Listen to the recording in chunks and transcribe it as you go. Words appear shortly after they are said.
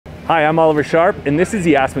Hi, I'm Oliver Sharpe, and this is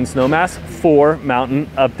the Aspen Snowmass 4 Mountain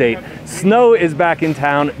Update. Snow is back in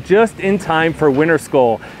town just in time for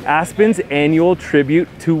Wintersköl, Aspen's annual tribute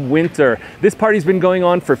to winter. This party's been going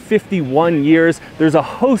on for 51 years. There's a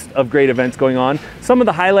host of great events going on. Some of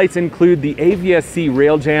the highlights include the AVSC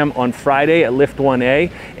Rail Jam on Friday at Lift 1A,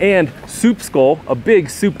 and Soupskol, a big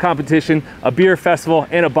soup competition, a beer festival,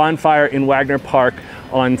 and a bonfire in Wagner Park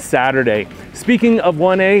on Saturday. Speaking of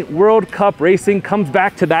 1A, World Cup racing comes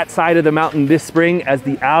back to that side of the mountain this spring as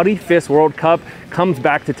the Audi FIS World Cup comes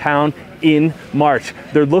back to town in March.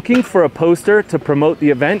 They're looking for a poster to promote the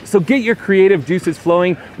event, so get your creative juices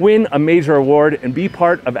flowing, win a major award, and be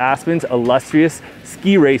part of Aspen's illustrious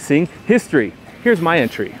ski racing history. Here's my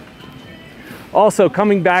entry. Also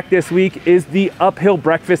coming back this week is the Uphill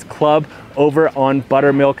Breakfast Club over on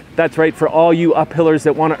Buttermilk. That's right, for all you uphillers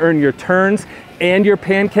that want to earn your turns and your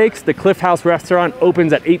pancakes. The Cliff House restaurant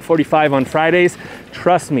opens at 8:45 on Fridays.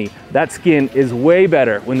 Trust me, that skin is way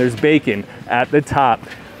better when there's bacon at the top.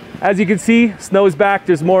 As you can see, snow is back.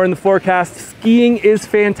 There's more in the forecast. Skiing is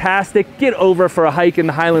fantastic. Get over for a hike in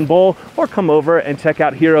the Highland Bowl or come over and check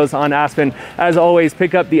out Heroes on Aspen. As always,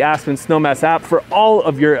 pick up the Aspen Snowmass app for all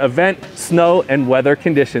of your event, snow, and weather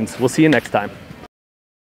conditions. We'll see you next time.